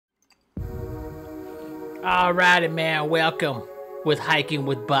Alrighty, man, welcome with Hiking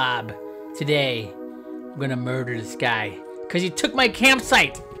with Bob. Today, I'm gonna murder this guy because he took my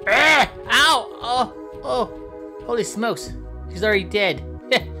campsite. Ow! Oh, holy smokes, he's already dead.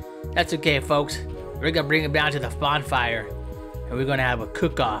 That's okay, folks. We're gonna bring him down to the bonfire and we're gonna have a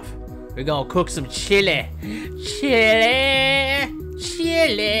cook-off. We're gonna cook some chili. Chili.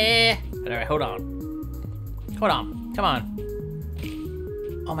 Alright, hold on, come on.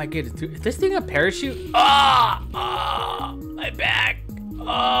 Oh my goodness, dude, is this thing a parachute? Oh, my back.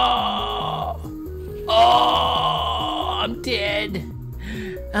 Oh, I'm dead.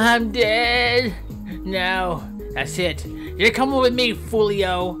 No, that's it. You're coming with me,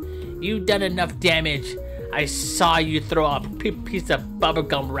 Foolio. You've done enough damage. I saw you throw a piece of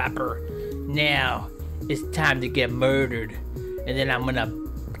bubblegum wrapper. Now, it's time to get murdered. And then I'm gonna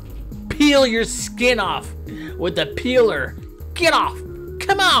peel your skin off with the peeler. Get off.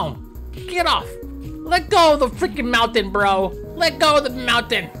 Come on, get off. Let go of the freaking mountain, bro. Let go of the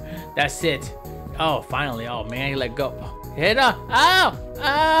mountain. That's it. Oh, finally. Oh, man, you let go. Hit up.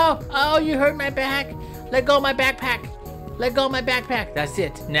 Oh, you hurt my back. Let go of my backpack. Let go of my backpack. That's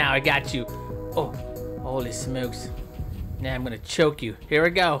it. Now I got you. Oh, holy smokes. Now I'm going to choke you. Here we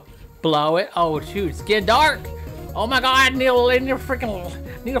go. Blow it. Oh, shoot, it's getting dark. Oh, my God, I need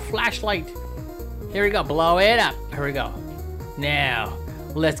a flashlight. Here we go. Blow it up. Here we go. Now,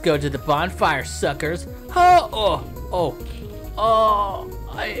 let's go to the bonfire, suckers. I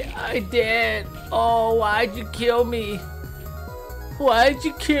did. Oh, why'd you kill me? Why'd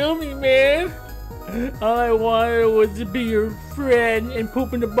you kill me, man? All I wanted was to be your friend and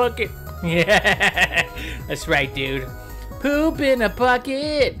poop in the bucket. Yeah, that's right, dude. Poop in a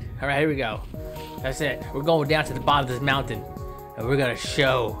bucket. All right, here we go. That's it. We're going down to the bottom of this mountain, and we're gonna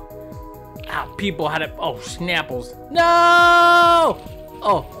show people how to. Oh, Snapples. No!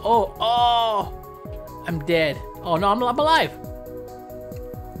 Oh! I'm dead. Oh no, I'm alive.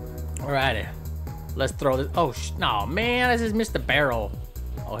 Alrighty, let's throw this. Oh, no, man, I just missed the barrel.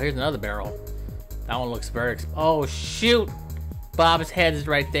 Oh, here's another barrel. That one looks very. Oh shoot! Bob's head is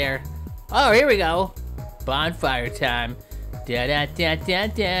right there. Oh, here we go. Bonfire time. Da da da da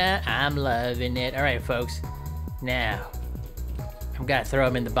da. I'm loving it. All right, folks. Now, I'm gonna throw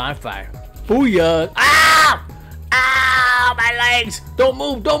him in the bonfire. Booyah! Ah! Ow, my legs! Don't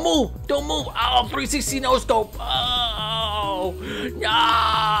move! Oh, 360 no scope! Oh, no!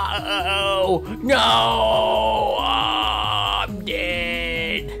 Oh, I'm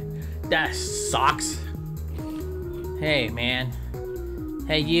dead. That sucks. Hey, man.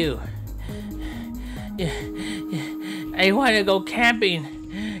 Hey, you. I want to go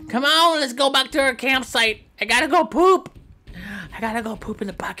camping. Come on, let's go back to our campsite. I gotta go poop. I gotta go poop in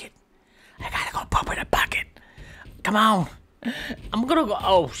the bucket. Come on. I'm gonna go.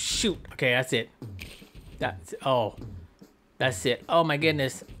 Oh, shoot. Okay, that's it. That's it. Oh, my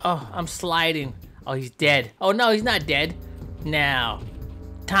goodness. Oh, I'm sliding. Oh, he's dead. Oh, no, he's not dead. Now,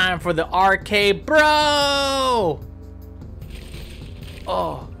 time for the arcade, bro.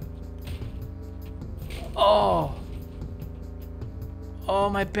 Oh,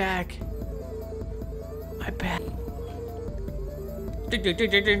 my back. I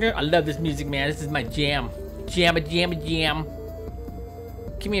love this music, man. This is my jam. Jam.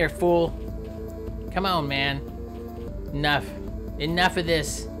 Come here, fool. Come on, man. Enough of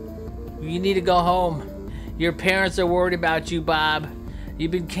this. You need to go home. Your parents are worried about you, Bob.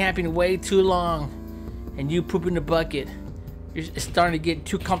 You've been camping way too long. And you poop in the bucket. It's starting to get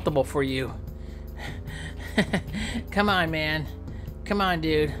too comfortable for you. Come on, man. Come on,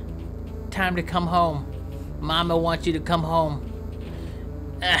 dude. Time to come home. Mama wants you to come home.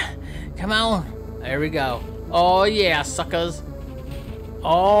 Come on. There we go. Oh, yeah, suckers.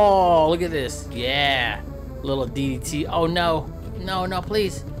 Oh, look at this. Yeah. Little DDT. Oh, no. No,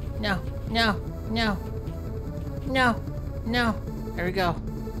 please. No. There we go.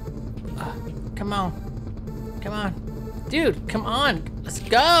 Come on. Dude, come on. Let's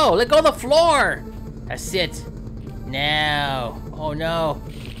go. Let go of the floor. That's it. Now. Oh, no.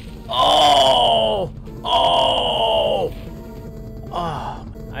 Oh.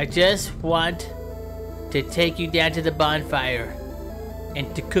 I just want to take you down to the bonfire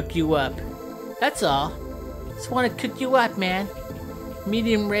and to cook you up. That's all. Just want to cook you up, man.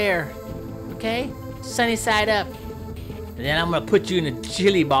 Medium rare. Okay? Sunny side up. And then I'm gonna put you in a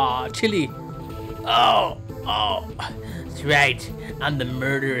chili ball. Chili. Oh. That's right. I'm the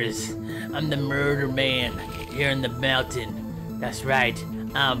murder man here in the mountain. That's right.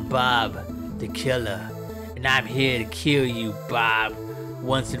 I'm Bob, the killer. And I'm here to kill you, Bob,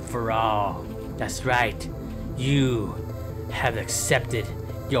 once and for all. That's right. You have accepted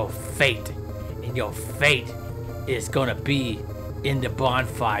your fate and your fate is gonna be in the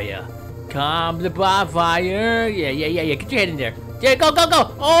bonfire. Come to the bonfire. Yeah. Get your head in there. Yeah, go.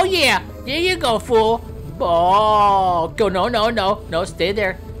 Oh, yeah. There you go, fool. Oh, go. No. Stay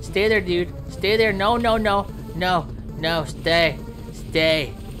there. Stay there, dude. Stay there. No. Stay.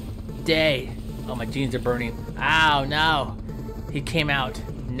 Oh, my jeans are burning. Ow, no. He came out.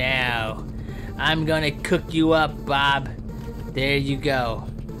 Now, I'm gonna cook you up, Bob. There you go.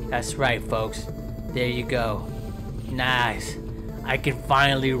 That's right, folks. There you go. Nice. I can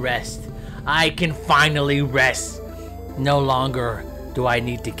finally rest. No longer do I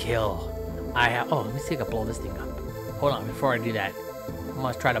need to kill. Oh, let me see if I can blow this thing up. Hold on, before I do that, I'm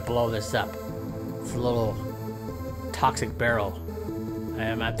gonna try to blow this up. It's a little toxic barrel.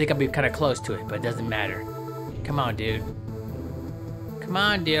 I think I'll be kind of close to it, but it doesn't matter. Come on, dude.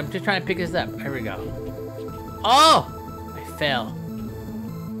 I'm just trying to pick this up. Here we go. Oh! I fell.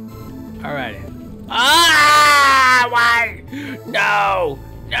 Alright. Ah! Why? No!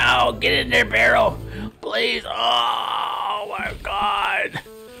 Get in there, barrel! Please! Oh my god!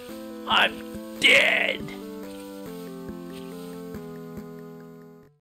 I'm dead!